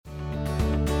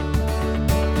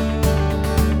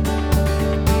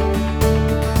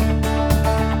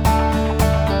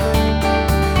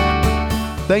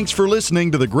Thanks for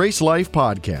listening to the GraceLife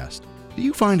podcast. Do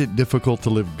you find it difficult to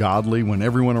live godly when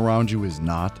everyone around you is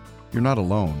not? You're not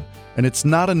alone, and it's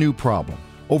not a new problem.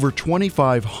 Over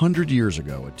 2,500 years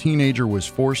ago, a teenager was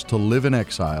forced to live in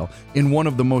exile in one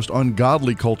of the most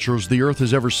ungodly cultures the earth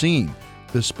has ever seen.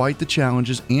 Despite the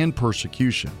challenges and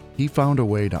persecution, he found a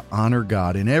way to honor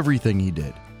God in everything he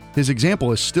did. His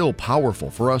example is still powerful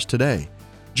for us today.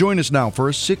 Join us now for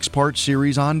a 6-part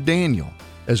series on Daniel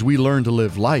as we learn to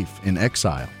live life in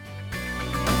exile.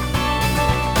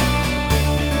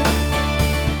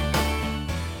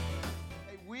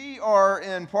 We are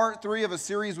in part 3 of a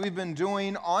series we've been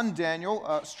doing on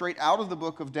Daniel, straight out of the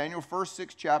book of Daniel, first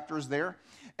 6 chapters there.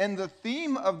 And the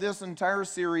theme of this entire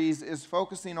series is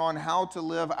focusing on how to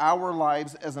live our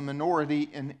lives as a minority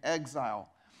in exile.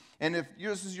 And if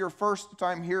this is your first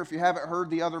time here, if you haven't heard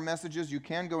the other messages, you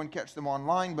can go and catch them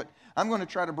online. But I'm going to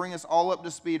try to bring us all up to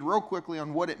speed real quickly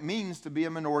on what it means to be a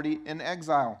minority in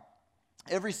exile.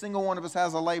 Every single one of us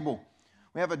has a label.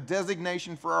 We have a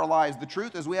designation for our lives. The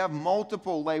truth is we have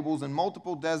multiple labels and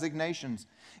multiple designations.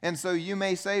 And so you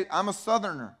may say, I'm a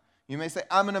Southerner. You may say,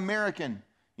 I'm an American.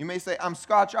 You may say, I'm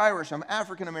Scotch-Irish, I'm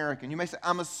African-American. You may say,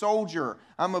 I'm a soldier,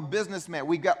 I'm a businessman.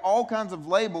 We've got all kinds of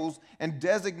labels and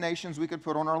designations we could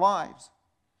put on our lives.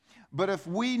 But if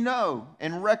we know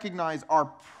and recognize our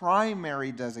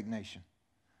primary designation,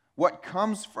 what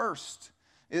comes first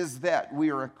is that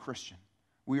we are a Christian.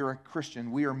 We are a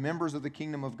Christian. We are members of the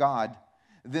kingdom of God.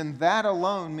 Then that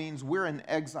alone means we're in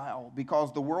exile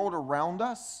because the world around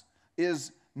us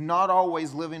is not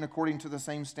always living according to the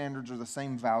same standards or the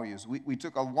same values. We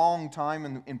took a long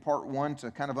time in part 1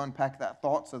 to kind of unpack that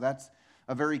thought, so that's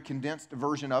a very condensed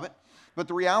version of it. But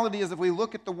the reality is if we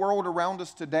look at the world around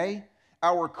us today,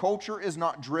 our culture is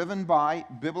not driven by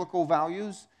biblical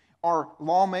values. Our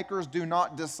lawmakers do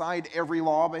not decide every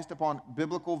law based upon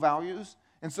biblical values.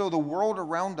 And so the world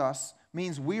around us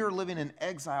means we are living in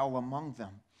exile among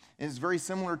them. And it's very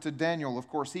similar to Daniel. Of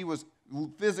course, he was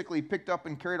physically picked up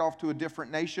and carried off to a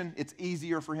different nation. It's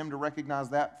easier for him to recognize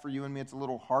that. For you and me, it's a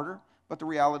little harder, but the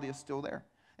reality is still there.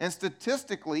 And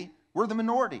statistically, we're the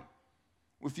minority.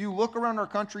 If you look around our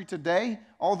country today,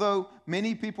 although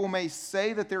many people may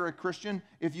say that they're a Christian,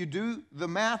 if you do the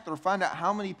math or find out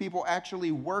how many people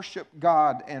actually worship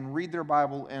God and read their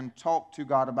Bible and talk to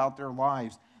God about their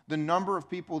lives, the number of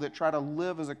people that try to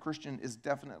live as a Christian is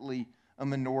definitely a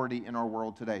minority in our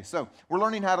world today. So we're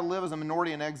learning how to live as a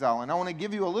minority in exile, and I want to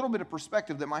give you a little bit of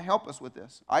perspective that might help us with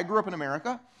this. I grew up in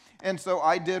America, and so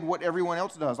I did what everyone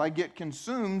else does. I get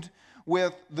consumed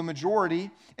with the majority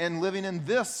and living in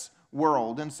this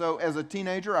world. And so as a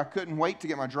teenager, I couldn't wait to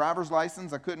get my driver's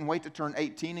license. I couldn't wait to turn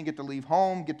 18 and get to leave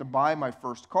home, get to buy my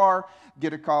first car,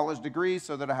 get a college degree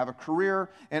so that I have a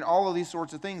career, and all of these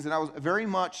sorts of things. And I was very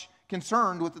much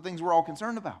concerned with the things we're all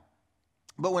concerned about.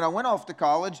 But when I went off to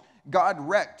college, God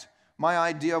wrecked my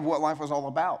idea of what life was all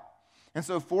about. And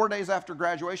so 4 days after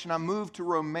graduation, I moved to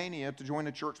Romania to join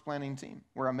a church planting team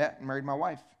where I met and married my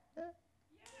wife. Yeah.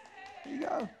 There you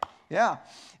go. Yeah.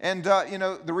 And,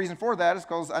 the reason for that is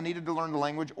because I needed to learn the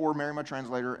language or marry my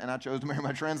translator, and I chose to marry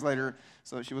my translator,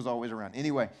 so she was always around.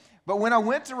 Anyway, but when I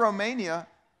went to Romania,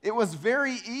 it was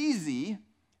very easy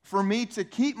for me to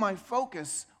keep my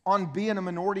focus on being a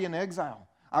minority in exile.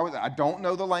 I don't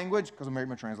know the language because I married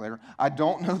my translator. I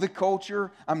don't know the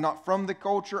culture. I'm not from the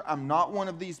culture. I'm not one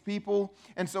of these people.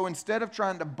 And so instead of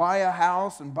trying to buy a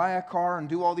house and buy a car and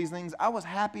do all these things, I was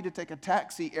happy to take a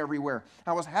taxi everywhere.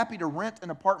 I was happy to rent an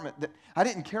apartment that I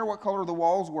didn't care what color the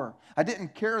walls were. I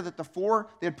didn't care that the floor,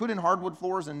 they had put in hardwood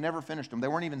floors and never finished them. They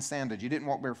weren't even sanded. You didn't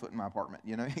walk barefoot in my apartment.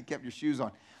 You kept your shoes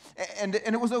on. And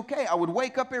it was okay. I would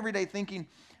wake up every day thinking,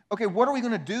 okay, what are we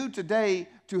going to do today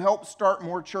to help start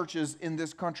more churches in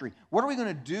this country? What are we going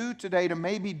to do today to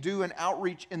maybe do an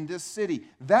outreach in this city?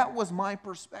 That was my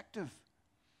perspective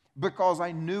because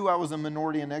I knew I was a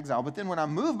minority in exile. But then when I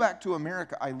moved back to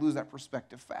America, I lose that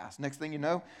perspective fast. Next thing you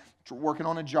know, working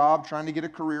on a job, trying to get a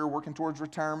career, working towards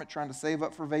retirement, trying to save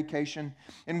up for vacation.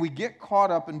 And we get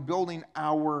caught up in building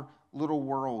our little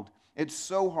world. It's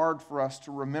so hard for us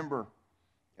to remember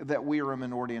that we are a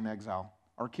minority in exile.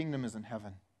 Our kingdom is in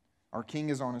heaven. Our King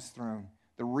is on his throne.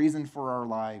 The reason for our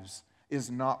lives is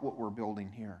not what we're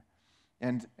building here.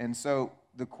 And so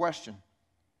the question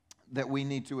that we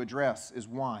need to address is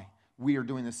why we are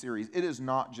doing this series. It is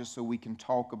not just so we can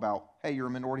talk about, hey, you're a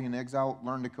minority in exile,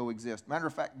 learn to coexist. Matter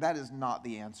of fact, that is not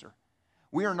the answer.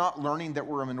 We are not learning that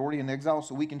we're a minority in exile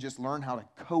so we can just learn how to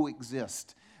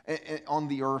coexist on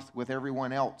the earth with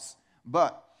everyone else.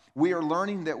 But we are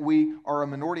learning that we are a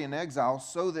minority in exile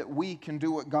so that we can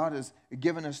do what God has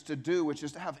given us to do, which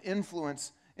is to have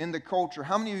influence in the culture.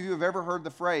 How many of you have ever heard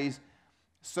the phrase,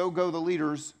 so go the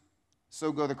leaders,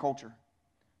 so go the culture.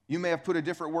 You may have put a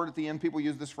different word at the end. People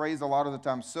use this phrase a lot of the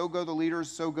time. So go the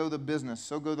leaders, so go the business.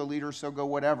 So go the leaders, so go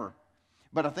whatever.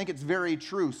 But I think it's very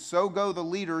true. So go the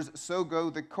leaders, so go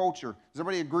the culture. Does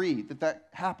everybody agree that that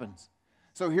happens?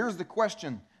 So here's the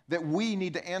question that we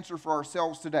need to answer for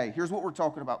ourselves today. Here's what we're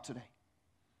talking about today.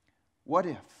 What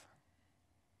if?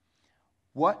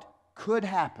 What could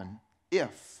happen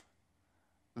if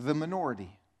the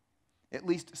minority, at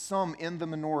least some in the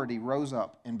minority, rose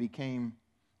up and became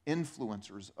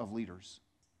influencers of leaders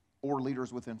or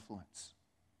leaders with influence?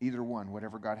 Either one,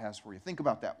 whatever God has for you. Think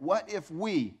about that. What if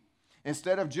we,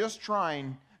 instead of just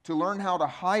trying to learn how to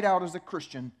hide out as a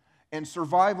Christian and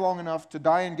survive long enough to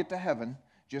die and get to heaven,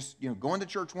 just going to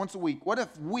church once a week, what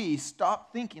if we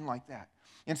stopped thinking like that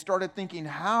and started thinking,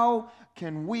 how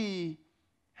can we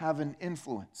have an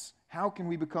influence? How can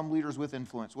we become leaders with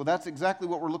influence? Well, that's exactly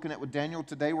what we're looking at with Daniel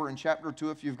today. We're in chapter 2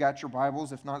 if you've got your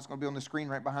Bibles. If not, it's going to be on the screen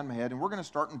right behind my head. And we're going to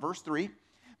start in verse 3.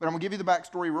 But I'm going to give you the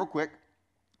backstory real quick.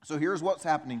 So here's what's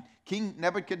happening. King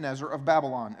Nebuchadnezzar of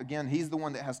Babylon, again, he's the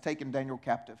one that has taken Daniel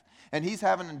captive. And he's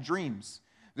having dreams.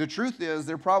 The truth is,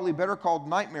 they're probably better called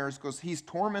nightmares because he's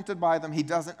tormented by them. He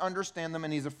doesn't understand them,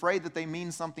 and he's afraid that they mean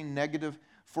something negative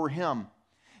for him.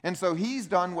 And so he's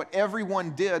done what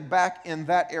everyone did back in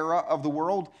that era of the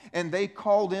world, and they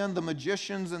called in the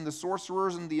magicians and the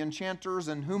sorcerers and the enchanters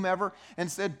and whomever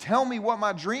and said, tell me what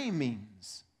my dream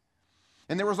means.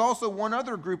 And there was also one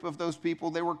other group of those people.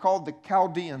 They were called the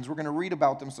Chaldeans. We're going to read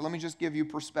about them, so let me just give you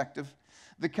perspective.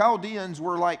 The Chaldeans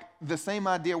were like the same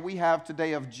idea we have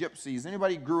today of gypsies.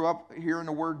 Anybody grew up hearing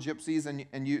the word gypsies, and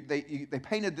they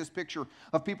painted this picture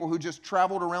of people who just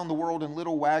traveled around the world in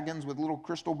little wagons with little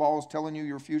crystal balls telling you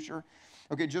your future?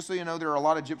 Okay, just so you know, there are a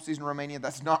lot of gypsies in Romania.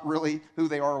 That's not really who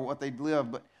they are or what they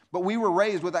live, but we were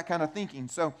raised with that kind of thinking.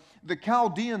 So the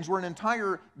Chaldeans were an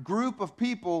entire group of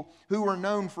people who were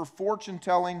known for fortune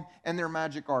telling and their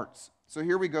magic arts. So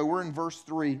here we go. We're in verse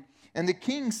 3. And the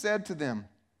king said to them,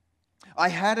 I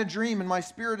had a dream, and my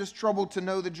spirit is troubled to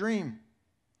know the dream.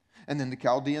 And then the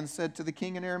Chaldeans said to the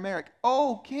king in Aramaic,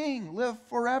 O king, live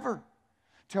forever.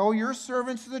 Tell your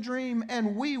servants the dream,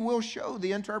 and we will show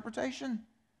the interpretation.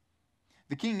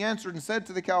 The king answered and said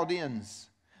to the Chaldeans,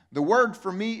 the word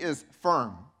for me is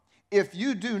firm. If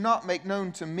you do not make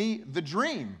known to me the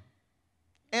dream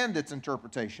and its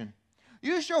interpretation,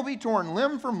 you shall be torn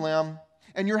limb from limb,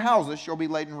 and your houses shall be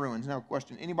laid in ruins. Now,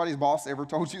 question, anybody's boss ever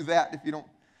told you that? If you don't,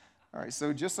 all right,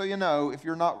 so just so you know, if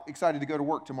you're not excited to go to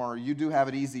work tomorrow, you do have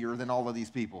it easier than all of these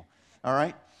people, all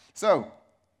right? So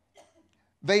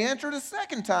they answered a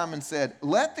second time and said,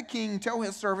 let the king tell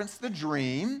his servants the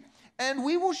dream, and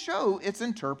we will show its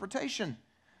interpretation.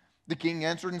 The king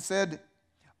answered and said,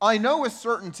 I know with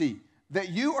certainty that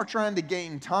you are trying to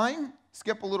gain time.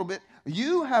 Skip a little bit.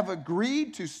 You have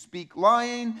agreed to speak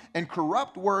lying and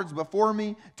corrupt words before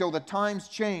me till the times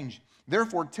change.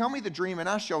 Therefore, tell me the dream, and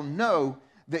I shall know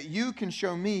that you can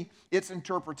show me its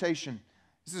interpretation.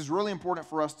 This is really important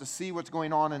for us to see what's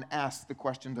going on and ask the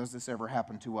question, does this ever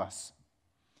happen to us?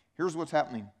 Here's what's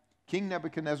happening. King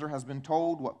Nebuchadnezzar has been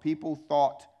told what people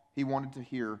thought he wanted to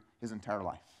hear his entire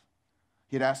life.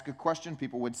 He'd ask a question,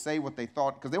 people would say what they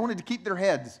thought, because they wanted to keep their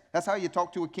heads. That's how you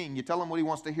talk to a king. You tell him what he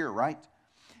wants to hear, right?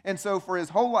 And so for his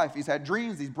whole life, he's had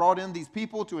dreams. He's brought in these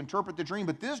people to interpret the dream,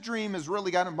 but this dream has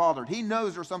really got him bothered. He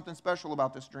knows there's something special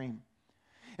about this dream.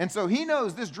 And so he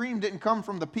knows this dream didn't come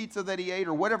from the pizza that he ate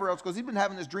or whatever else, because he's been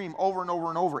having this dream over and over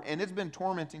and over, and it's been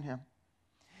tormenting him.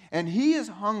 And he is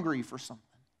hungry for something.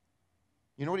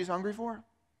 You know what he's hungry for?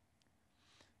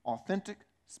 Authentic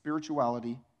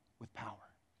spirituality with power.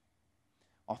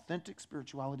 Authentic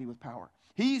spirituality with power.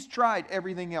 He's tried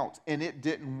everything else, and it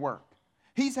didn't work.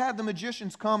 He's had the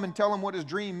magicians come and tell him what his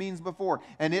dream means before,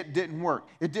 and it didn't work.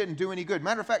 It didn't do any good.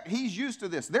 Matter of fact, he's used to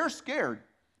this. They're scared.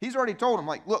 He's already told them,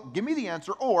 like, look, give me the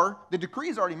answer, or the decree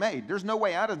is already made. There's no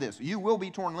way out of this. You will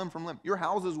be torn limb from limb. Your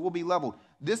houses will be leveled.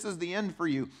 This is the end for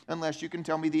you unless you can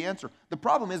tell me the answer. The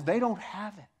problem is they don't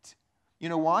have it. You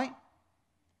know why?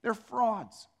 They're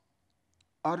frauds.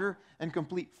 Utter and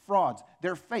complete frauds.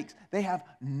 They're fakes. They have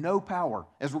no power,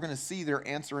 as we're going to see their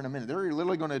answer in a minute. They're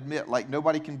literally going to admit, like,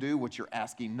 nobody can do what you're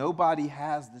asking. Nobody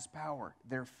has this power.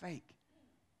 They're fake.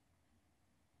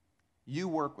 You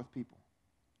work with people.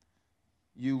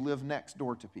 You live next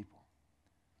door to people.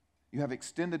 You have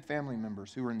extended family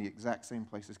members who are in the exact same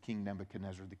place as King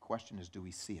Nebuchadnezzar. The question is, do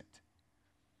we see it?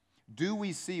 Do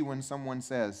we see when someone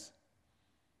says,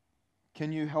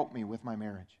 can you help me with my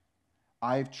marriage?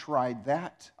 I've tried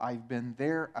that. I've been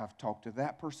there. I've talked to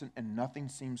that person, and nothing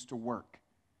seems to work.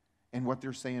 And what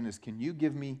they're saying is, can you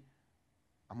give me,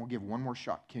 I'm going to give one more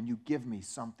shot. Can you give me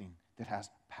something that has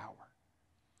power?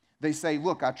 They say,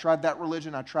 look, I tried that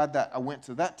religion, I tried that, I went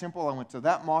to that temple, I went to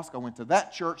that mosque, I went to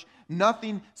that church.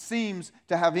 Nothing seems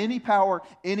to have any power,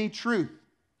 any truth.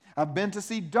 I've been to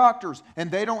see doctors, and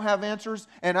they don't have answers,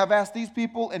 and I've asked these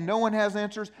people, and no one has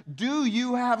answers. Do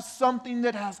you have something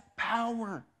that has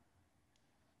power?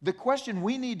 The question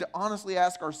we need to honestly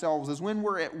ask ourselves is when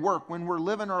we're at work, when we're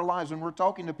living our lives, when we're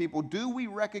talking to people, do we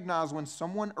recognize when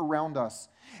someone around us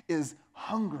is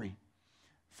hungry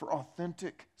for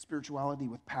authentic spirituality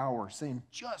with power, saying,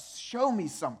 just show me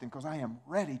something because I am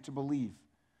ready to believe.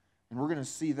 And we're going to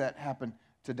see that happen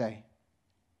today.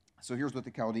 So here's what the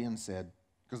Chaldeans said,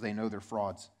 because they know they're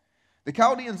frauds. The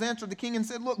Chaldeans answered the king and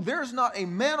said, look, there's not a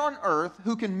man on earth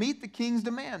who can meet the king's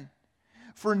demand.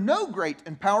 For no great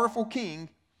and powerful king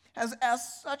has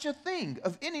asked such a thing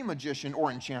of any magician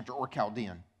or enchanter or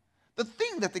Chaldean. The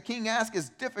thing that the king asked is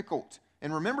difficult.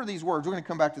 And remember these words. We're going to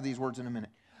come back to these words in a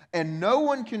minute. And no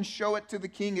one can show it to the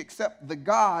king except the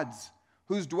gods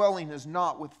whose dwelling is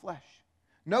not with flesh.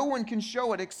 No one can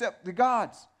show it except the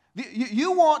gods.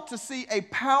 You want to see a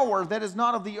power that is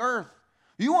not of the earth.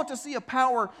 You want to see a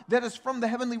power that is from the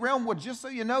heavenly realm. Well, just so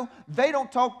you know, they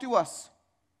don't talk to us.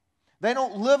 They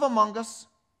don't live among us.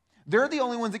 They're the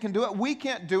only ones that can do it. We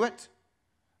can't do it.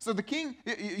 So the king,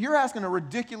 you're asking a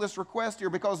ridiculous request here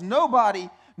because nobody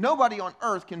on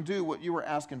earth can do what you were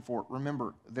asking for.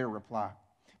 Remember their reply.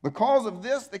 Because of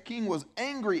this, the king was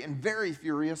angry and very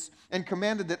furious and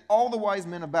commanded that all the wise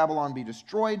men of Babylon be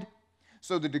destroyed.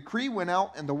 So the decree went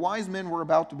out, and the wise men were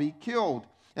about to be killed.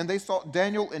 And they sought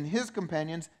Daniel and his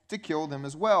companions to kill them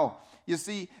as well. You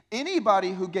see,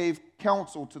 anybody who gave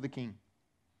counsel to the king,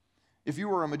 if you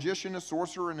were a magician, a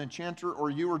sorcerer, an enchanter, or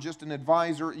you were just an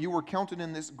advisor, you were counted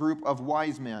in this group of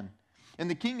wise men. And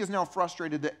the king is now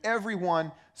frustrated that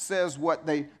everyone says what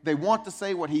they want to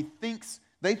say, what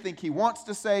they think he wants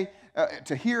to say,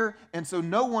 to hear, and so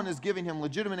no one is giving him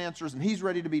legitimate answers, and he's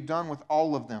ready to be done with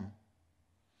all of them.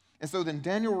 And so then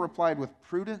Daniel replied with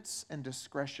prudence and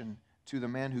discretion to the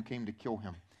man who came to kill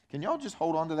him. Can y'all just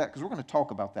hold on to that? Because we're going to talk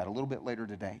about that a little bit later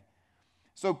today.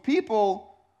 So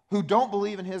people who don't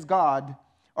believe in his God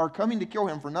are coming to kill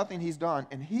him for nothing he's done,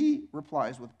 and he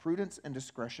replies with prudence and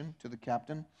discretion to the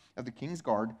captain of the king's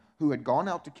guard, who had gone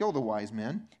out to kill the wise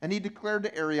men, and he declared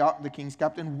to Arioch, the king's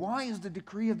captain, why is the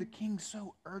decree of the king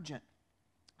so urgent?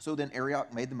 So then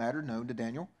Arioch made the matter known to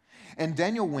Daniel, and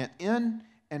Daniel went in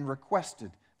and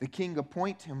requested the king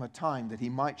appoint him a time that he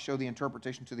might show the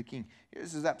interpretation to the king.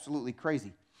 This is absolutely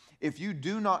crazy. If you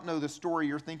do not know the story,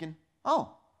 you're thinking,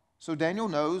 oh, so Daniel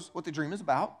knows what the dream is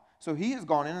about, so he has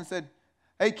gone in and said,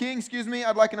 hey, king, excuse me,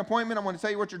 I'd like an appointment. I'm going to tell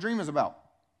you what your dream is about.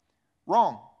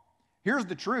 Wrong. Here's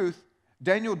the truth.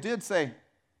 Daniel did say,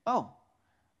 oh,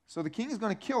 so the king is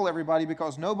going to kill everybody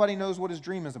because nobody knows what his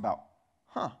dream is about.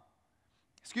 Huh.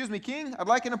 Excuse me, king, I'd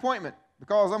like an appointment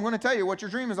because I'm going to tell you what your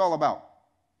dream is all about.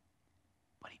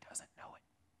 But he doesn't know it.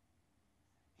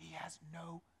 He has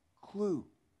no clue.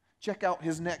 Check out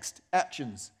his next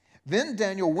actions. Then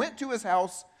Daniel went to his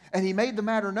house, and he made the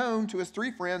matter known to his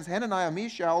three friends, Hananiah,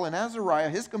 Mishael, and Azariah,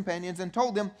 his companions, and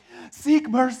told them, seek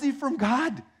mercy from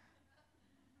God.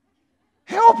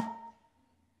 Help!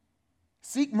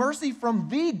 Seek mercy from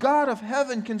the God of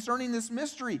heaven concerning this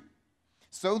mystery,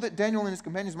 so that Daniel and his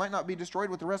companions might not be destroyed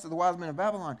with the rest of the wise men of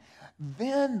Babylon.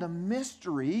 Then the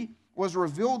mystery was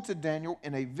revealed to Daniel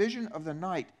in a vision of the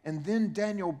night, and then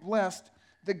Daniel blessed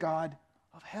the God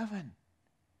of heaven.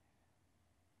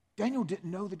 Daniel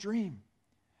didn't know the dream,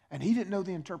 and he didn't know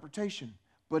the interpretation,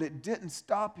 but it didn't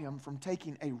stop him from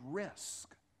taking a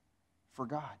risk for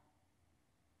God.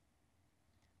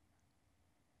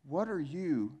 What are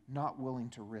you not willing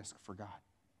to risk for God?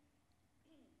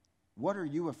 What are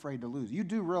you afraid to lose? You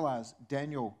do realize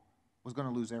Daniel was going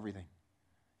to lose everything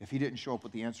if he didn't show up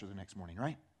with the answer the next morning,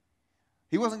 right?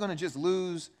 He wasn't going to just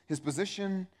lose his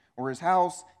position or his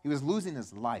house. He was losing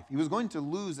his life. He was going to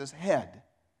lose his head.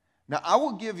 Now, I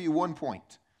will give you one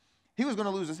point. He was going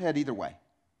to lose his head either way.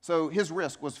 So his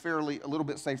risk was a little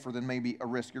bit safer than maybe a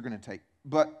risk you're going to take.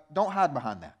 But don't hide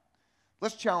behind that.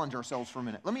 Let's challenge ourselves for a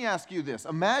minute. Let me ask you this.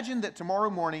 Imagine that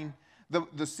tomorrow morning, the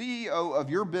CEO of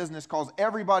your business calls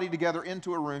everybody together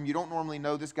into a room. You don't normally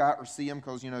know this guy or see him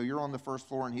because, you're on the first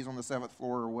floor and he's on the 7th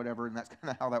floor or whatever, and that's kind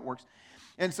of how that works.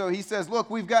 And so he says, look,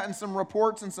 we've gotten some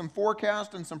reports and some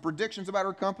forecasts and some predictions about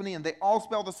our company, and they all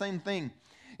spell the same thing.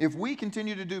 If we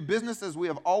continue to do business as we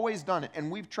have always done it, and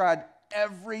we've tried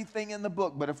everything in the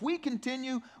book, but if we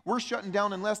continue, we're shutting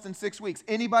down in less than 6 weeks.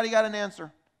 Anybody got an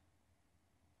answer?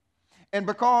 And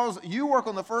because you work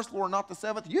on the first floor, not the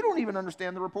 7th, you don't even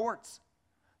understand the reports.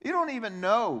 You don't even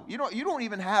know. You don't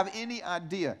even have any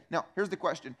idea. Now, here's the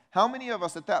question. How many of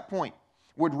us at that point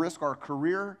would risk our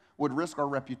career, would risk our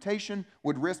reputation,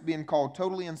 would risk being called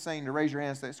totally insane to raise your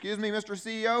hand and say, "Excuse me, Mr.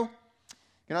 CEO,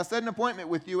 can I set an appointment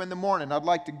with you in the morning? I'd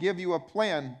like to give you a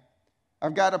plan.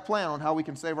 I've got a plan on how we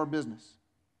can save our business."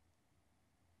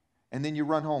 And then you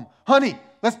run home, "Honey,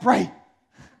 let's pray.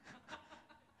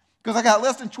 Because I got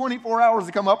less than 24 hours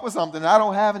to come up with something and I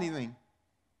don't have anything."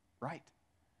 Right?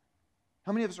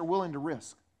 How many of us are willing to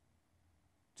risk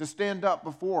to stand up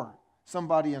before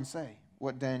somebody and say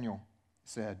what Daniel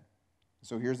said?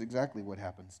 So here's exactly what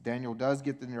happens. Daniel does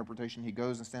get the interpretation. He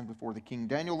goes and stands before the king.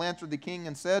 Daniel answered the king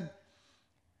and said,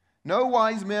 "No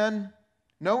wise men,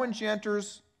 no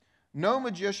enchanters, no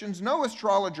magicians, no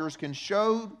astrologers can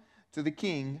show to the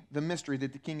king the mystery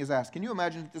that the king has asked." Can you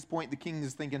imagine at this point the king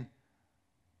is thinking,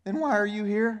 "Then why are you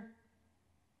here?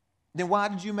 Then why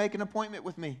did you make an appointment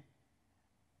with me?"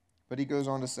 But he goes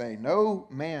on to say, "No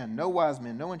man, no wise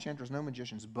men, no enchanters, no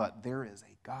magicians, but there is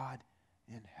a God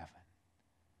in heaven.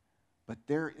 But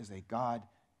there is a God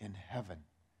in heaven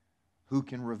who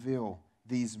can reveal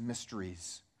these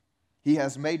mysteries. He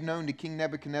has made known to King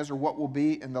Nebuchadnezzar what will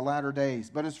be in the latter days.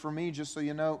 But as for me, just so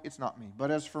you know, it's not me.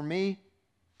 But as for me,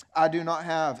 I do not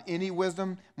have any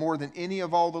wisdom more than any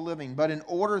of all the living. But in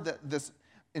order that this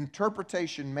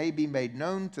interpretation may be made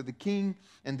known to the king,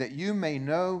 and that you may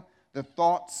know the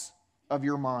thoughts of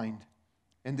your mind."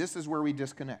 And this is where we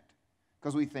disconnect,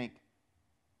 because we think,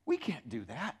 we can't do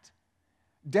that.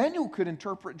 Daniel could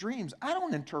interpret dreams. I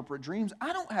don't interpret dreams.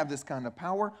 I don't have this kind of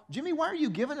power. Jimmy, why are you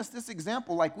giving us this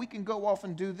example like we can go off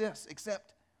and do this?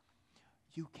 Except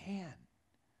you can.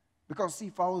 Because, see,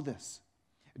 follow this.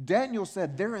 Daniel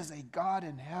said, there is a God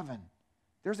in heaven.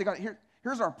 There's a God.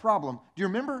 Here's our problem. Do you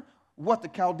remember what the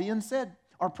Chaldeans said?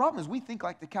 Our problem is we think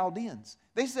like the Chaldeans.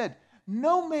 They said,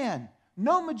 no man,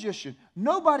 no magician,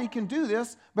 nobody can do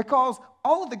this because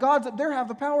all of the gods up there have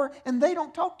the power and they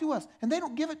don't talk to us and they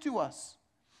don't give it to us.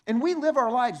 And we live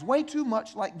our lives way too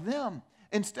much like them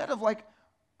instead of like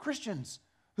Christians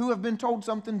who have been told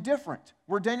something different.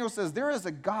 Where Daniel says, there is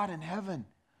a God in heaven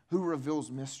who reveals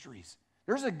mysteries.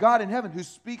 There's a God in heaven who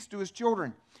speaks to his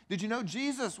children. Did you know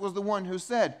Jesus was the one who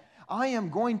said, I am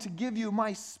going to give you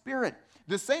my spirit.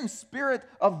 The same spirit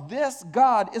of this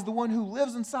God is the one who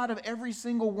lives inside of every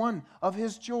single one of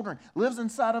his children, lives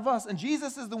inside of us. And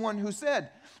Jesus is the one who said,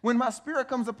 when my spirit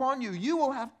comes upon you, you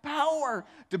will have power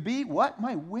to be what?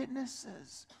 My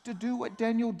witnesses, to do what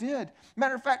Daniel did.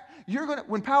 Matter of fact,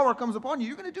 when power comes upon you,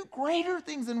 you're going to do greater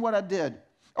things than what I did.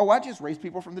 Oh, I just raised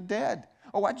people from the dead.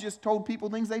 Oh, I just told people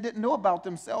things they didn't know about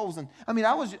themselves. And but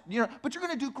you're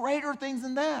going to do greater things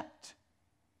than that.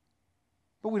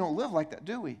 But we don't live like that,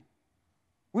 do we?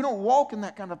 We don't walk in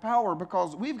that kind of power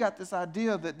because we've got this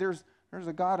idea that there's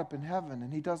a God up in heaven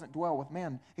and he doesn't dwell with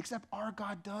man, except our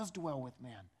God does dwell with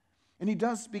man. And he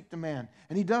does speak to man.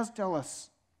 And he does tell us.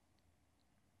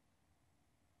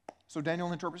 So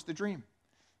Daniel interprets the dream.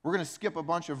 We're going to skip a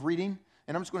bunch of reading,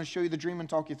 and I'm just going to show you the dream and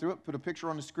talk you through it. Put a picture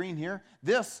on the screen here.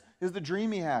 This is the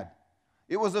dream he had.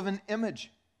 It was of an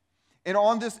image. And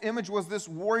on this image was this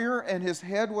warrior, and his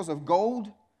head was of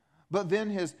gold, but then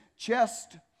his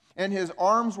chest and his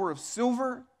arms were of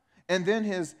silver, and then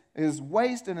his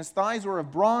waist and his thighs were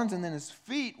of bronze, and then his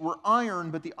feet were iron,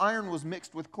 but the iron was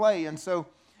mixed with clay. And so,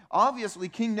 obviously,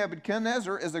 King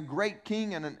Nebuchadnezzar, as a great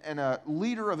king and a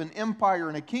leader of an empire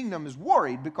and a kingdom, is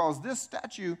worried because this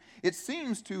statue, it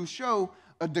seems to show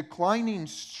a declining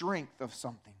strength of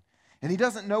something. And he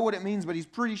doesn't know what it means, but he's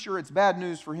pretty sure it's bad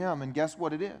news for him, and guess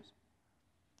what it is?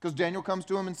 Because Daniel comes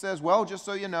to him and says, well, just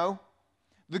so you know,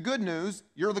 the good news,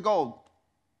 you're the gold.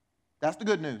 That's the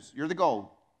good news. You're the gold.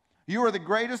 You are the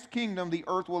greatest kingdom the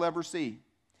earth will ever see.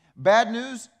 Bad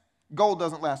news, gold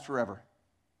doesn't last forever.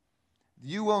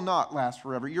 You will not last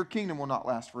forever. Your kingdom will not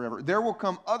last forever. There will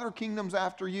come other kingdoms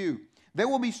after you. They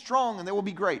will be strong and they will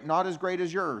be great, not as great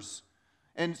as yours.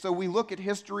 And so we look at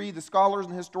history. The scholars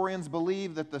and historians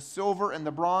believe that the silver and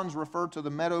the bronze refer to the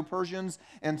Medo-Persians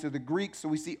and to the Greeks. So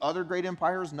we see other great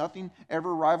empires. Nothing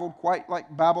ever rivaled quite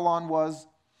like Babylon was.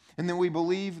 And then we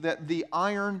believe that the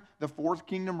iron, the fourth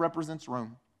kingdom, represents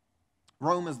Rome.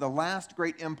 Rome is the last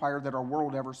great empire that our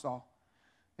world ever saw.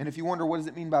 And if you wonder what does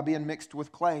it mean by being mixed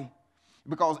with clay,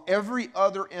 because every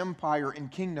other empire and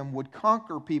kingdom would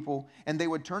conquer people and they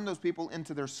would turn those people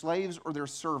into their slaves or their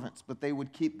servants, but they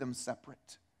would keep them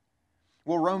separate.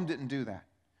 Well, Rome didn't do that.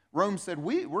 Rome said,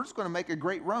 we're just going to make a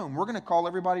great Rome. We're going to call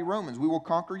everybody Romans. We will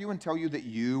conquer you and tell you that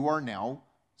you are now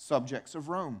subjects of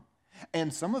Rome.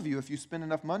 And some of you, if you spend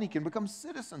enough money, can become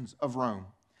citizens of Rome.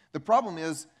 The problem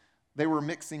is they were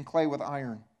mixing clay with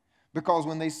iron. Because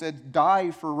when they said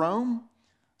die for Rome,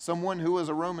 someone who was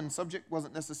a Roman subject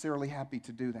wasn't necessarily happy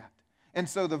to do that. And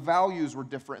so the values were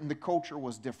different and the culture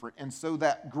was different. And so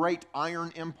that great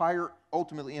iron empire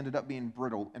ultimately ended up being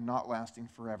brittle and not lasting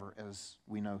forever, as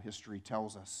we know history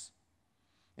tells us.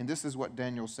 And this is what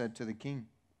Daniel said to the king.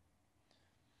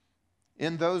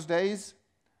 In those days,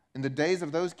 in the days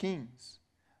of those kings,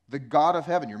 the God of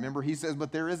heaven, you remember he says,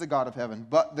 but there is a God of heaven,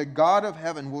 but the God of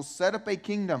heaven will set up a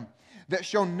kingdom that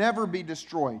shall never be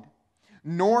destroyed,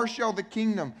 nor shall the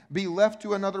kingdom be left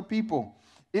to another people.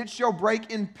 It shall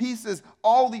break in pieces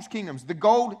all these kingdoms. The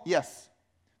gold, yes.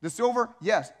 The silver,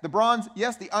 yes. The bronze,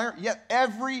 yes. The iron, yes.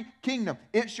 Every kingdom.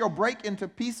 It shall break into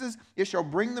pieces. It shall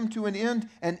bring them to an end,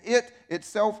 and it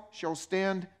itself shall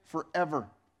stand forever.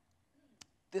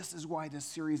 This is why this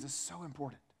series is so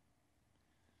important.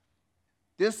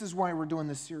 This is why we're doing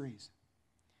this series.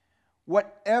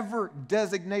 Whatever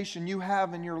designation you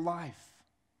have in your life,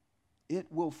 it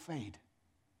will fade.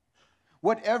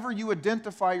 Whatever you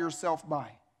identify yourself by,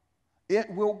 it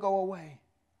will go away.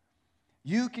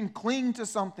 You can cling to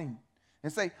something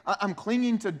and say, I'm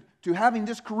clinging to having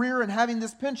this career and having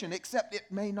this pension, except it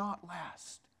may not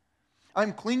last.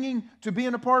 I'm clinging to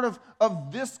being a part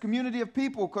of this community of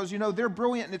people because, they're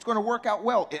brilliant and it's going to work out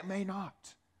well. It may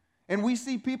not. And we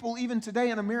see people even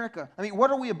today in America.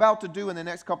 What are we about to do in the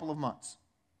next couple of months?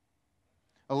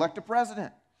 Elect a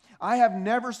president. I have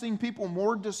never seen people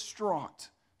more distraught.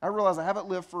 I realize I haven't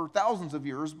lived for thousands of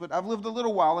years, but I've lived a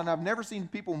little while, and I've never seen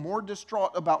people more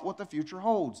distraught about what the future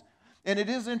holds. And it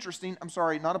is interesting, I'm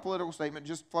sorry, not a political statement,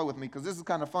 just flow with me, because this is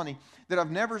kind of funny, that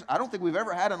I don't think we've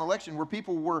ever had an election where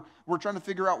people were trying to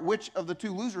figure out which of the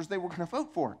two losers they were going to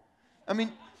vote for.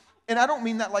 And I don't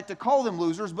mean that like to call them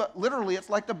losers, but literally it's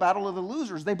like the battle of the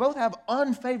losers. They both have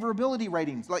unfavorability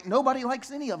ratings, like nobody likes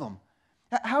any of them.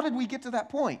 How did we get to that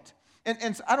point?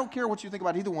 And so I don't care what you think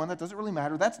about either one. That doesn't really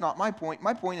matter. That's not my point.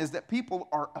 My point is that people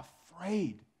are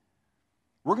afraid.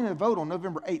 We're going to vote on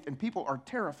November 8th, and people are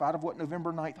terrified of what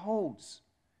November 9th holds.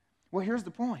 Well, here's the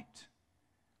point.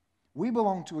 We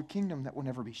belong to a kingdom that will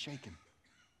never be shaken.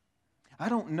 I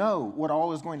don't know what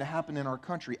all is going to happen in our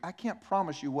country. I can't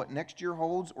promise you what next year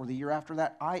holds or the year after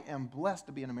that. I am blessed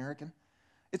to be an American.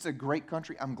 It's a great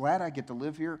country. I'm glad I get to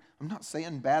live here. I'm not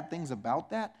saying bad things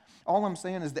about that. All I'm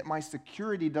saying is that my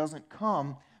security doesn't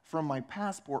come from my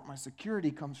passport. My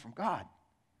security comes from God.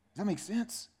 Does that make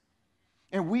sense?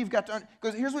 And we've got to,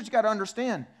 because here's what you got to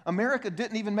understand. America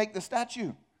didn't even make the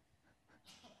statue.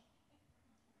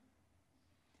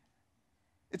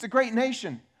 It's a great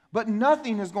nation, but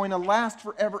nothing is going to last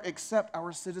forever except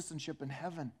our citizenship in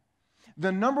heaven.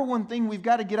 The number one thing we've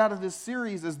got to get out of this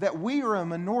series is that we are a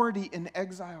minority in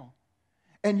exile.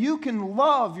 And you can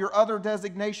love your other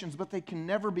designations, but they can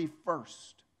never be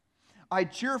first. I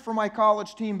cheer for my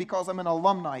college team because I'm an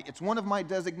alumni. It's one of my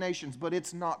designations, but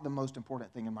it's not the most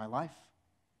important thing in my life.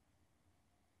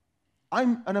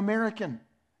 I'm an American.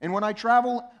 And when I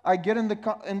travel, I get in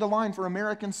the line for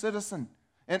American citizen.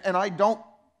 And I don't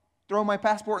throw my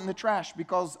passport in the trash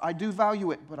because I do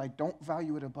value it, but I don't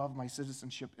value it above my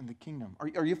citizenship in the kingdom.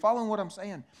 Are you following what I'm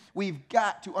saying? We've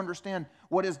got to understand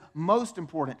what is most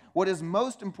important. What is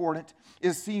most important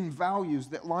is seeing values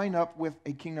that line up with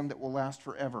a kingdom that will last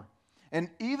forever. And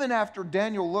even after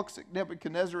Daniel looks at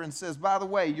Nebuchadnezzar and says, by the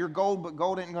way, you're gold, but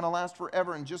gold ain't going to last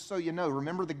forever. And just so you know,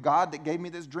 remember the God that gave me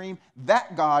this dream?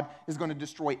 That God is going to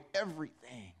destroy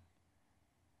everything.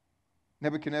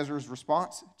 Nebuchadnezzar's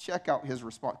response, check out his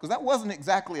response. Because that wasn't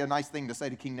exactly a nice thing to say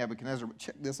to King Nebuchadnezzar, but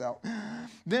check this out.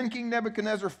 Then King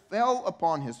Nebuchadnezzar fell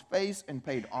upon his face and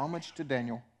paid homage to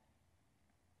Daniel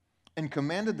and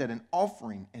commanded that an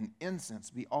offering and incense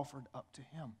be offered up to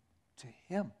him. To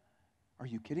him. Are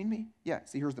you kidding me? Yeah,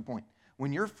 see, here's the point.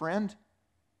 When your friend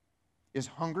is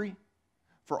hungry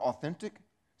for authentic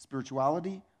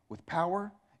spirituality with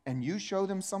power, and you show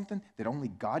them something that only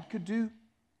God could do,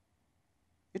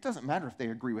 it doesn't matter if they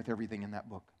agree with everything in that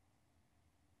book.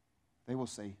 They will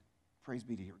say, praise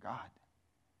be to your God.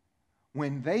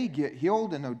 When they get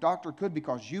healed and no doctor could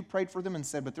because you prayed for them and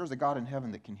said, but there's a God in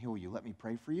heaven that can heal you. Let me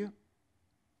pray for you.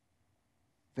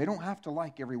 They don't have to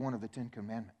like every one of the 10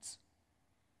 commandments.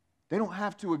 They don't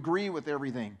have to agree with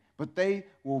everything, but they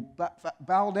will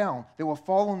bow down. They will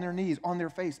fall on their knees, on their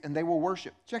face, and they will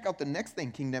worship. Check out the next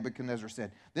thing King Nebuchadnezzar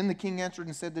said. Then the king answered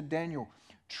and said to Daniel,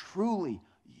 truly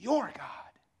your God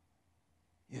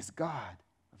is God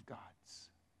of gods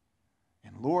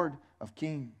and Lord of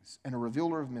kings and a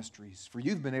revealer of mysteries, for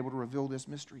you've been able to reveal this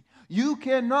mystery. You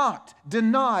cannot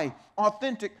deny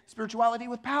authentic spirituality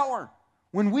with power.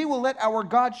 When we will let our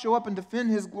God show up and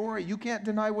defend his glory, you can't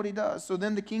deny what he does. So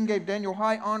then the king gave Daniel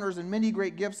high honors and many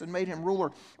great gifts and made him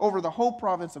ruler over the whole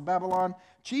province of Babylon,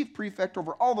 chief prefect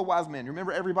over all the wise men. You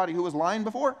remember everybody who was lying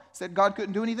before, said God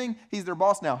couldn't do anything? He's their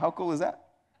boss now. How cool is that?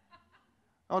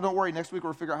 Oh, don't worry. Next week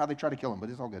we'll figure out how they try to kill him, but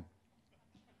it's all good.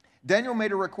 Daniel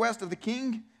made a request of the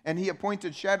king, and he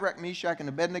appointed Shadrach, Meshach, and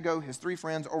Abednego, his 3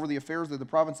 friends, over the affairs of the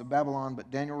province of Babylon,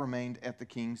 but Daniel remained at the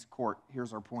king's court.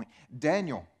 Here's our point.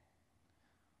 Daniel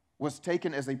was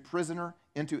taken as a prisoner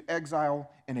into exile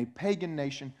in a pagan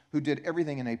nation who did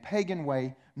everything in a pagan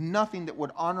way, nothing that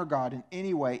would honor God in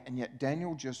any way, and yet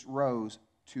Daniel just rose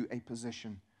to a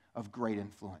position of great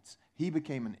influence. He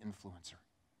became an influencer.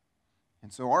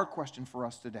 And so our question for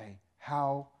us today,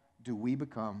 how do we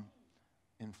become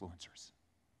influencers?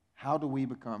 How do we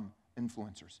become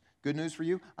influencers? Good news for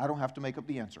you, I don't have to make up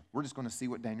the answer. We're just going to see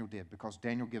what Daniel did because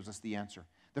Daniel gives us the answer.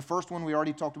 The first one we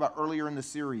already talked about earlier in the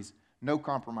series, no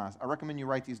compromise. I recommend you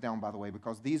write these down, by the way,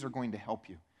 because these are going to help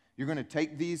you. You're going to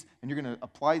take these and you're going to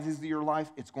apply these to your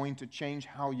life. It's going to change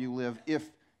how you live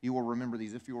if you will remember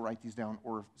these, if you will write these down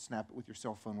or snap it with your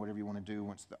cell phone, whatever you want to do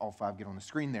once all 5 get on the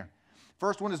screen there.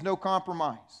 First one is no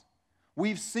compromise.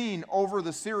 We've seen over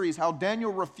the series how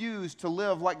Daniel refused to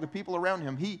live like the people around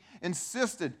him. He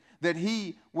insisted that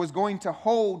he was going to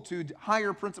hold to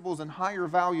higher principles and higher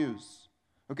values.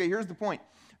 Okay, here's the point.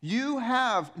 You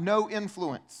have no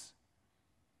influence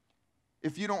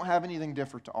if you don't have anything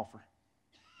different to offer.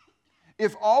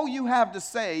 If all you have to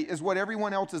say is what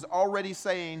everyone else is already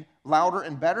saying louder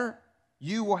and better,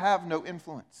 you will have no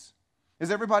influence.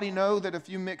 Does everybody know that if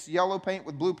you mix yellow paint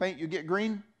with blue paint, you get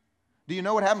green? Do you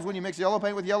know what happens when you mix yellow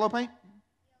paint with yellow paint?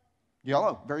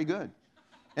 Yellow. Very good.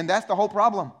 And that's the whole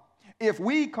problem. If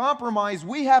we compromise,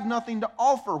 we have nothing to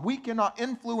offer. We cannot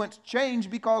influence change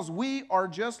because we are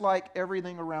just like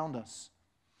everything around us.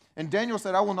 And Daniel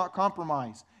said, I will not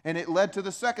compromise. And it led to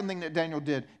the second thing that Daniel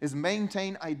did, is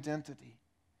maintain identity.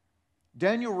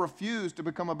 Daniel refused to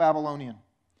become a Babylonian,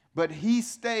 but he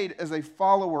stayed as a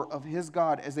follower of his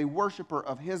God, as a worshiper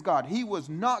of his God. He was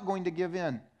not going to give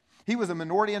in. He was a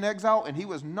minority in exile, and he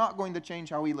was not going to change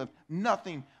how he lived.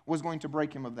 Nothing was going to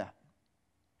break him of that.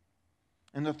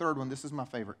 And the third one, this is my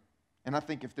favorite. And I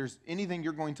think if there's anything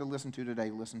you're going to listen to today,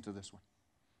 listen to this one.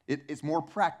 It's more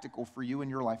practical for you in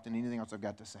your life than anything else I've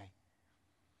got to say.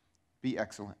 Be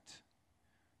excellent.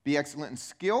 Be excellent in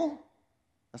skill.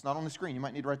 That's not on the screen. You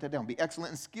might need to write that down. Be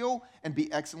excellent in skill and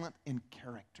be excellent in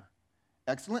character.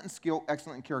 Excellent in skill,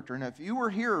 excellent in character. And if you were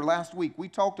here last week, we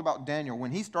talked about Daniel.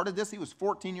 When he started this, he was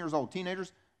 14 years old.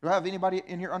 Teenagers, do I have anybody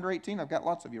in here under 18? I've got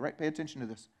lots of you, right? Pay attention to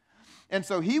this. And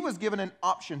so he was given an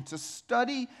option to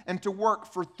study and to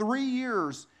work for 3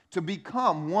 years to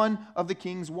become one of the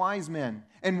king's wise men.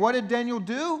 And what did Daniel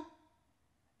do?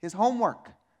 His homework.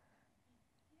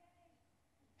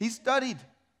 He studied.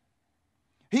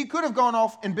 He could have gone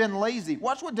off and been lazy.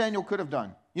 Watch what Daniel could have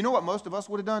done. You know what most of us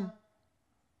would have done?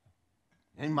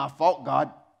 It ain't my fault,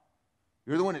 God.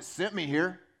 You're the one that sent me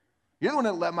here. You're the one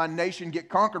that let my nation get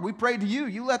conquered. We prayed to you.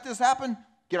 You let this happen?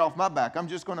 Get off my back. I'm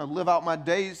just going to live out my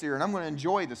days here, and I'm going to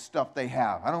enjoy the stuff they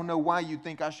have. I don't know why you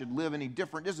think I should live any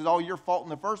different. This is all your fault in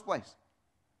the first place.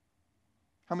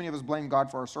 How many of us blame God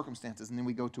for our circumstances, and then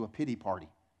we go to a pity party?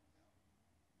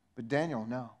 But Daniel,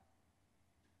 no.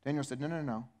 Daniel said,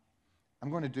 no. I'm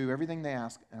going to do everything they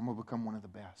ask, and I'm going to become one of the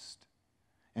best.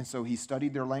 And so he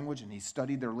studied their language, and he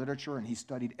studied their literature, and he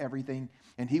studied everything,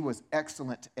 and he was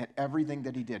excellent at everything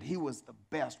that he did. He was the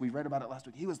best. We read about it last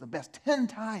week. He was the best, 10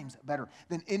 times better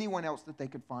than anyone else that they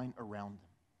could find around them.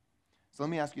 So let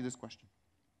me ask you this question.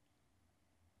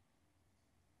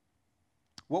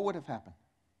 What would have happened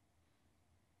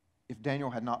if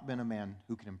Daniel had not been a man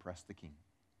who could impress the king?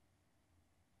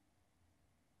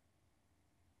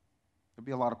 There'd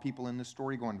be a lot of people in this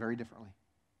story going very differently.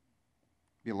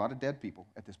 Be a lot of dead people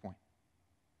at this point.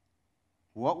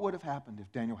 What would have happened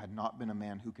if Daniel had not been a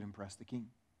man who could impress the king?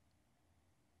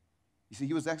 You see,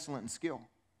 he was excellent in skill.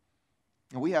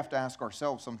 And we have to ask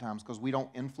ourselves sometimes, because we don't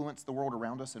influence the world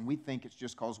around us, and we think it's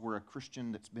just because we're a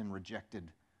Christian that's been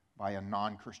rejected by a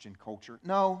non-Christian culture.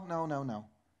 No.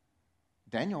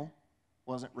 Daniel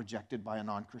wasn't rejected by a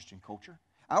non-Christian culture.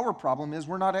 Our problem is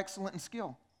we're not excellent in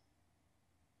skill.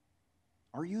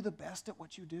 Are you the best at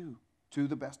what you do? To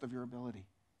the best of your ability.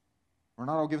 We're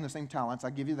not all given the same talents, I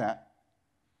give you that.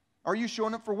 Are you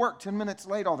showing up for work 10 minutes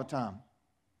late all the time?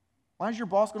 Why is your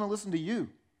boss going to listen to you?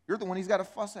 You're the one he's got to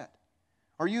fuss at.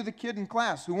 Are you the kid in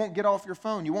class who won't get off your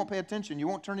phone, you won't pay attention, you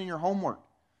won't turn in your homework,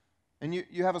 and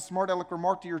you have a smart aleck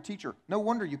remark to your teacher? No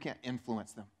wonder you can't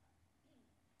influence them.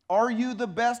 Are you the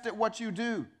best at what you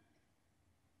do?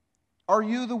 Are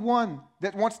you the one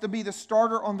that wants to be the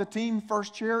starter on the team,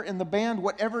 first chair in the band,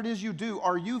 whatever it is you do?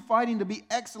 Are you fighting to be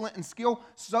excellent in skill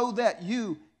so that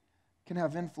you can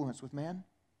have influence with man?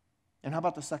 And how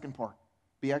about the second part?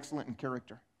 Be excellent in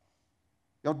character.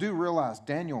 Y'all do realize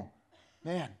Daniel,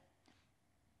 man,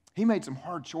 he made some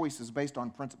hard choices based on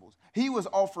principles. He was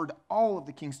offered all of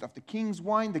the king's stuff, the king's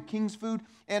wine, the king's food,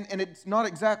 and it's not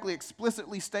exactly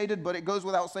explicitly stated, but it goes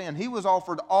without saying. He was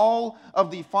offered all of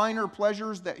the finer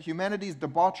pleasures that humanity's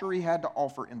debauchery had to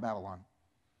offer in Babylon.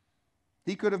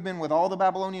 He could have been with all the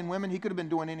Babylonian women. He could have been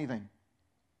doing anything.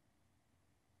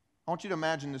 I want you to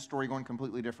imagine this story going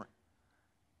completely different.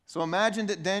 So imagine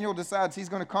that Daniel decides he's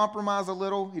going to compromise a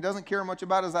little. He doesn't care much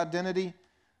about his identity.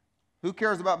 Who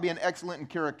cares about being excellent in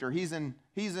character? He's in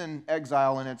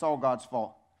exile, and it's all God's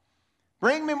fault.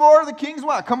 Bring me more of the king's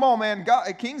wine. Come on, man.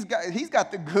 He's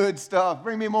got the good stuff.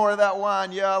 Bring me more of that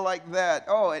wine. Yeah, I like that.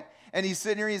 And he's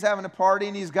sitting here, he's having a party,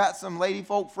 and he's got some lady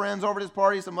folk friends over at his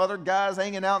party, some other guys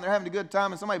hanging out, and they're having a good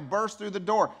time, and somebody bursts through the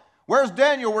door. Where's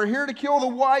Daniel? We're here to kill the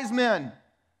wise men.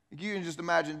 You can just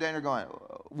imagine Daniel going,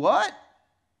 what?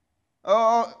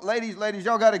 Oh, ladies,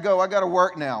 y'all got to go. I got to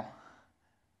work now.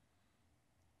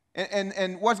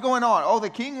 And what's going on? Oh, the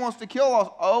king wants to kill us.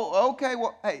 Oh, okay.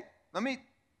 Well, hey, let me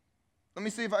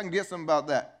see if I can get something about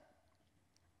that.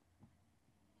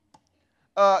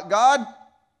 God,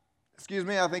 excuse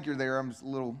me, I think you're there. I'm just a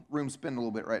little room spinning a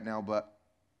little bit right now, but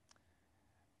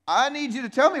I need you to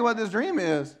tell me what this dream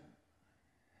is.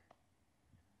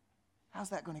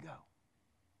 How's that going to go?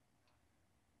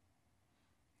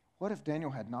 What if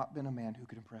Daniel had not been a man who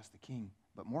could impress the king?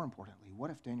 But more importantly,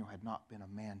 what if Daniel had not been a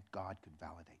man God could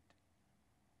validate?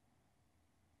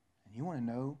 And you want to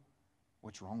know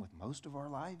what's wrong with most of our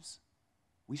lives?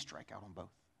 We strike out on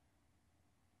both.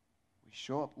 We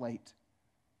show up late.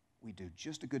 We do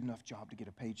just a good enough job to get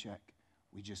a paycheck.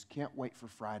 We just can't wait for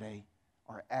Friday.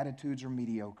 Our attitudes are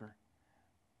mediocre.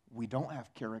 We don't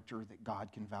have character that God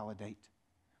can validate.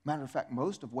 Matter of fact,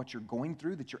 most of what you're going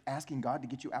through that you're asking God to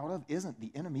get you out of isn't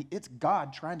the enemy. It's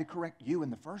God trying to correct you in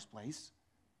the first place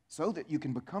so that you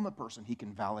can become a person He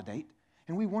can validate.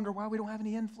 And we wonder why we don't have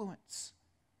any influence.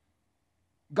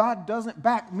 God doesn't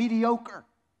back mediocre.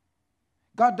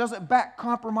 God doesn't back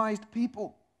compromised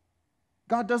people.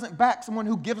 God doesn't back someone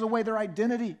who gives away their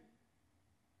identity.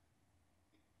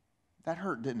 That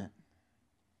hurt, didn't it?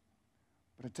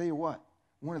 But I tell you what,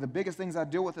 one of the biggest things I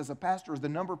deal with as a pastor is the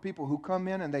number of people who come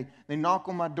in and they knock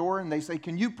on my door and they say,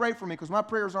 can you pray for me because my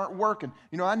prayers aren't working?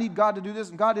 You know, I need God to do this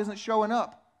and God isn't showing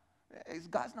up.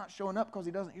 God's not showing up because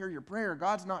He doesn't hear your prayer.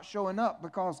 God's not showing up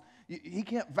because He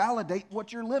can't validate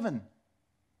what you're living.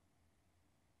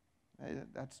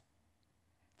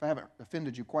 If I haven't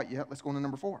offended you quite yet, let's go on to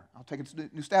number 4. I'll take a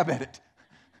new stab at it.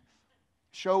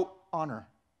 Show honor.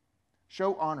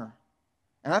 Show honor.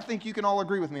 And I think you can all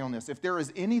agree with me on this. If there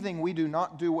is anything we do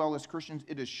not do well as Christians,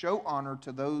 it is show honor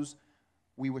to those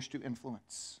we wish to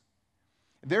influence.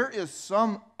 There is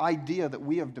some idea that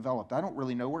we have developed, I don't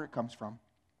really know where it comes from,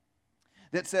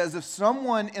 that says if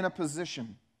someone in a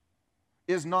position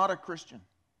is not a Christian,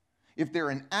 if they're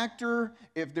an actor,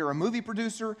 if they're a movie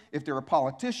producer, if they're a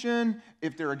politician,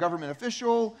 if they're a government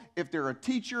official, if they're a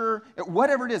teacher,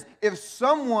 whatever it is, if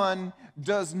someone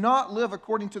does not live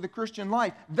according to the Christian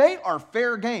life, they are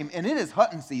fair game, and it is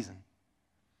hunting season.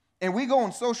 And we go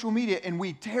on social media and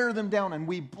we tear them down and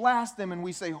we blast them and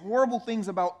we say horrible things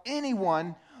about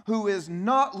anyone who is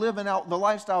not living out the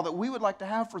lifestyle that we would like to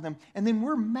have for them. And then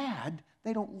we're mad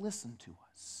they don't listen to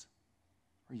us.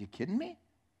 Are you kidding me?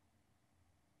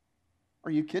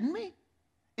 Are you kidding me?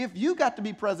 If you got to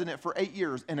be president for 8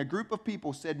 years and a group of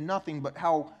people said nothing but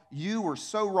how you were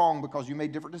so wrong because you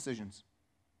made different decisions,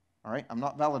 all right? I'm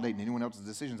not validating anyone else's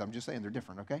decisions. I'm just saying they're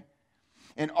different, okay?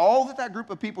 And all that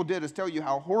group of people did is tell you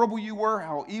how horrible you were,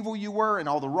 how evil you were, and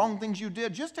all the wrong things you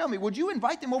did. Just tell me, would you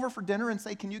invite them over for dinner and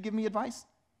say, can you give me advice?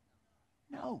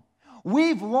 No.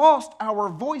 We've lost our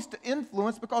voice to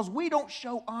influence because we don't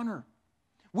show honor.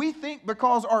 We think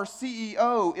because our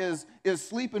CEO is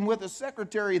sleeping with his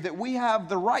secretary that we have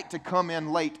the right to come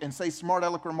in late and say smart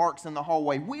aleck remarks in the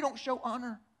hallway. We don't show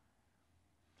honor.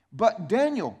 But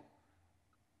Daniel,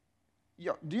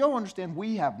 do y'all understand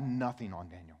we have nothing on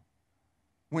Daniel?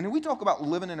 When we talk about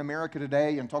living in America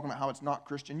today and talking about how it's not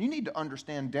Christian, you need to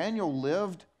understand Daniel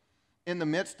lived in the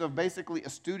midst of basically a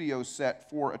studio set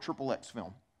for a XXX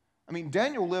film. I mean,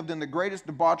 Daniel lived in the greatest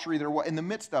debauchery there was, in the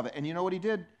midst of it. And you know what he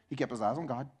did? He kept his eyes on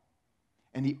God.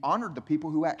 And he honored the people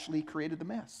who actually created the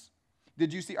mess.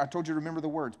 Did you see? I told you to remember the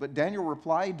words. But Daniel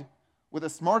replied with a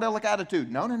smart aleck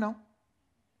attitude. No.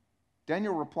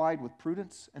 Daniel replied with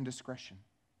prudence and discretion.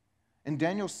 And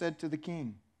Daniel said to the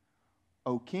king,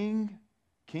 O king,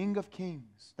 King of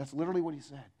kings. That's literally what he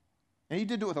said. And he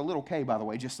did do it with a little k, by the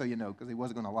way, just so you know, because he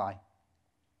wasn't going to lie.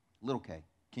 Little k,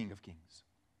 King of kings.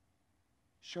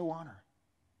 Show honor.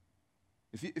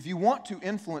 If you want to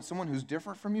influence someone who's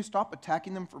different from you, stop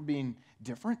attacking them for being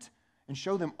different and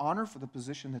show them honor for the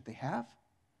position that they have.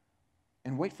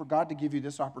 And wait for God to give you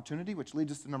this opportunity, which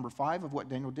leads us to number 5 of what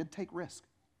Daniel did. Take risk.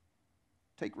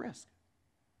 Take risk.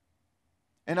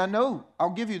 And I know, I'll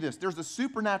give you this, there's a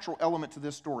supernatural element to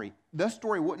this story. This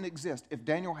story wouldn't exist if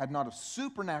Daniel had not have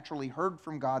supernaturally heard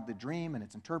from God the dream and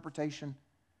its interpretation.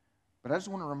 But I just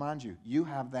want to remind you, you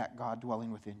have that God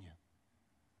dwelling within you.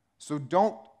 So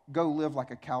don't go live like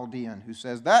a Chaldean who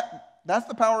says, that's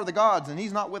the power of the gods and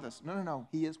he's not with us. No,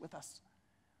 he is with us.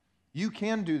 You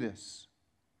can do this.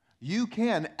 You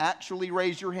can actually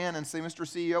raise your hand and say, Mr.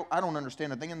 CEO, I don't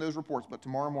understand a thing in those reports, but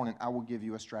tomorrow morning I will give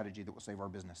you a strategy that will save our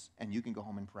business, and you can go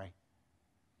home and pray.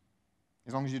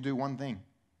 As long as you do one thing.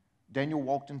 Daniel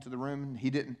walked into the room, and he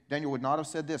didn't. Daniel would not have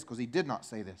said this because he did not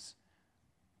say this.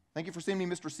 Thank you for seeing me,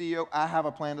 Mr. CEO. I have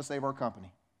a plan to save our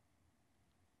company.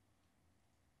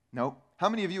 No. How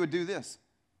many of you would do this?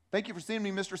 Thank you for seeing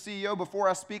me, Mr. CEO. Before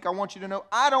I speak, I want you to know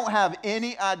I don't have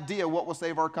any idea what will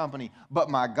save our company, but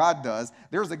my God does.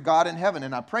 There's a God in heaven,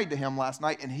 and I prayed to him last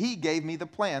night, and he gave me the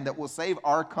plan that will save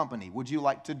our company. Would you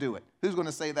like to do it? Who's going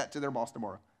to say that to their boss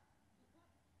tomorrow?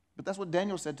 But that's what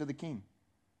Daniel said to the king.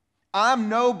 I'm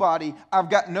nobody. I've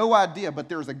got no idea, but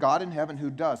there's a God in heaven who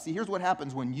does. See, here's what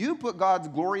happens. When you put God's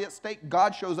glory at stake,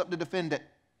 God shows up to defend it.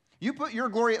 You put your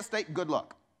glory at stake, good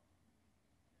luck.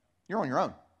 You're on your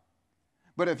own.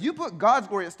 But if you put God's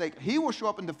glory at stake, he will show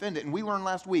up and defend it. And we learned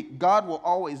last week, God will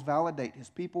always validate his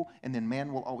people, and then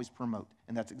man will always promote.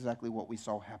 And that's exactly what we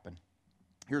saw happen.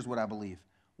 Here's what I believe.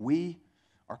 We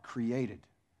are created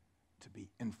to be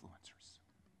influencers.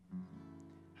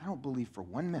 I don't believe for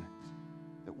 1 minute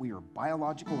that we are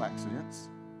biological accidents.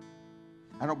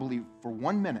 I don't believe for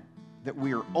 1 minute that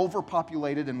we are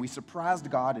overpopulated and we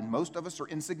surprised God and most of us are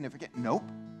insignificant. Nope.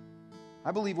 I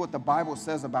believe what the Bible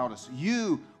says about us.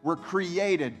 You were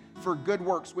created for good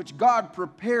works, which God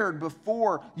prepared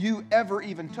before you ever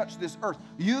even touched this earth.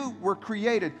 You were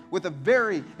created with a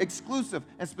very exclusive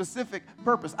and specific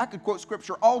purpose. I could quote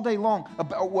scripture all day long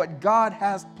about what God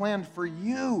has planned for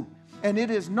you, and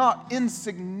it is not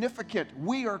insignificant.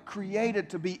 We are created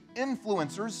to be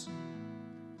influencers,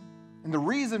 and the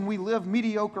reason we live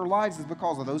mediocre lives is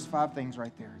because of those 5 things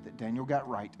right there that Daniel got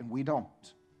right, and we don't.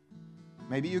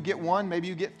 Maybe you get 1, maybe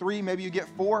you get 3, maybe you get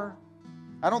 4.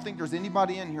 I don't think there's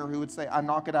anybody in here who would say, I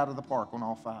knock it out of the park on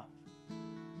all 5.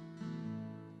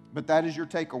 But that is your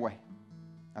takeaway.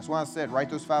 That's why I said, write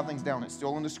those 5 things down. It's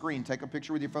still on the screen. Take a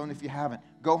picture with your phone if you haven't.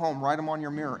 Go home, write them on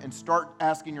your mirror, and start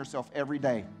asking yourself every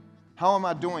day, how am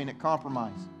I doing at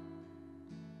compromise?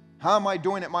 How am I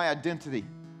doing at my identity?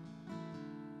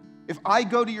 If I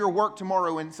go to your work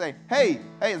tomorrow and say, hey,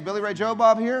 is Billy Ray Joe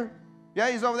Bob here? Yeah,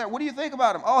 he's over there. What do you think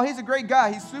about him? Oh, he's a great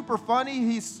guy. He's super funny.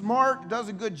 He's smart, does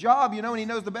a good job, and he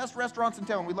knows the best restaurants in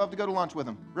town. We'd love to go to lunch with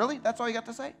him. Really? That's all you got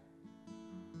to say?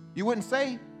 You wouldn't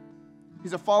say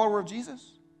he's a follower of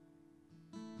Jesus?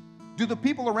 Do the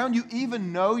people around you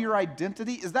even know your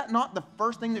identity? Is that not the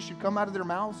first thing that should come out of their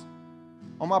mouths?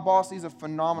 Oh, my boss, he's a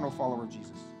phenomenal follower of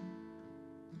Jesus.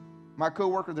 My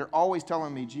coworker, they're always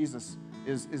telling me Jesus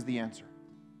is the answer.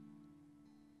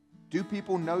 Do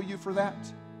people know you for that?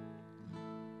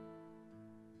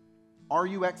 Are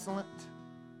you excellent?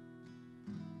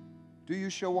 Do you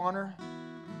show honor?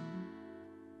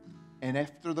 And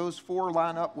after those 4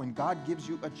 line up, when God gives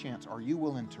you a chance, are you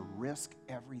willing to risk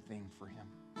everything for him?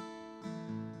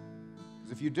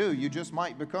 Because if you do, you just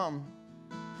might become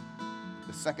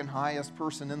the second highest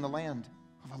person in the land,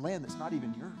 of a land that's not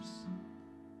even yours.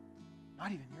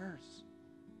 Not even yours.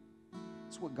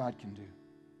 That's what God can do.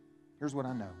 Here's what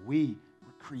I know. We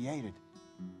were created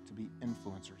to be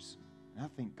influencers. And I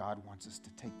think God wants us to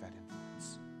take that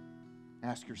influence.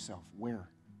 Ask yourself, where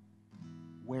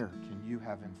can you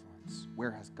have influence?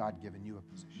 Where has God given you a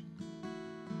position?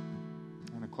 I'm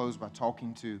going to close by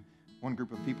talking to one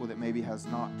group of people that maybe has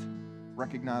not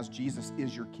recognized Jesus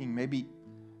is your King. Maybe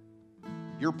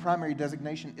your primary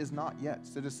designation is not yet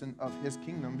citizen of his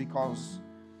kingdom because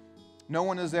no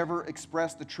one has ever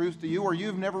expressed the truth to you, or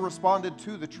you've never responded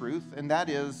to the truth, and that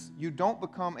is you don't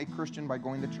become a Christian by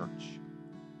going to church.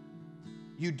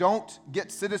 You don't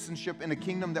get citizenship in a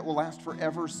kingdom that will last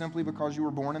forever simply because you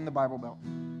were born in the Bible Belt.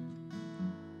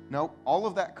 No, all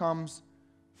of that comes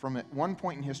from at one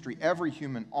point in history, every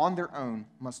human on their own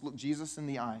must look Jesus in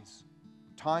the eyes.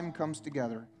 Time comes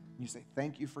together, and you say,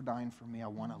 thank you for dying for me. I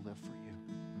want to live for you.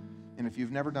 And if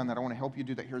you've never done that, I want to help you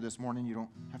do that here this morning. You don't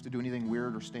have to do anything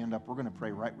weird or stand up. We're going to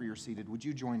pray right where you're seated. Would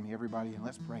you join me, everybody, and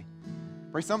let's pray.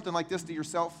 Pray something like this to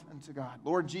yourself and to God.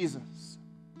 Lord Jesus,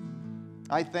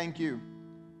 I thank you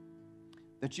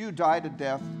that you died a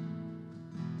death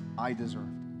I deserved.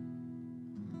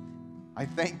 I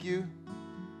thank you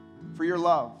for your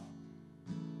love,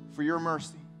 for your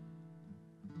mercy,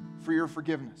 for your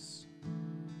forgiveness.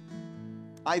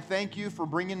 I thank you for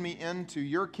bringing me into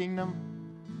your kingdom,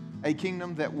 a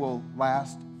kingdom that will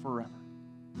last forever.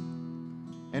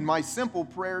 And my simple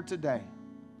prayer today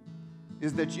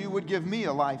is that you would give me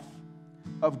a life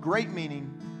of great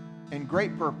meaning and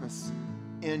great purpose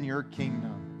in your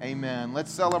kingdom. Amen.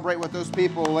 Let's celebrate with those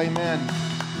people. Amen.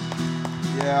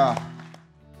 Yeah.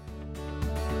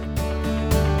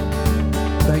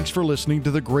 Thanks for listening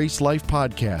to the GraceLife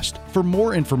podcast. For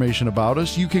more information about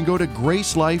us, you can go to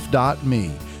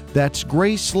gracelife.me. That's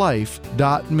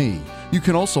gracelife.me. You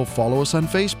can also follow us on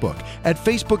Facebook at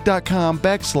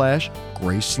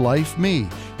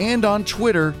facebook.com/GraceLifeMe and on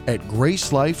Twitter at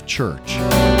GraceLife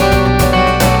Church.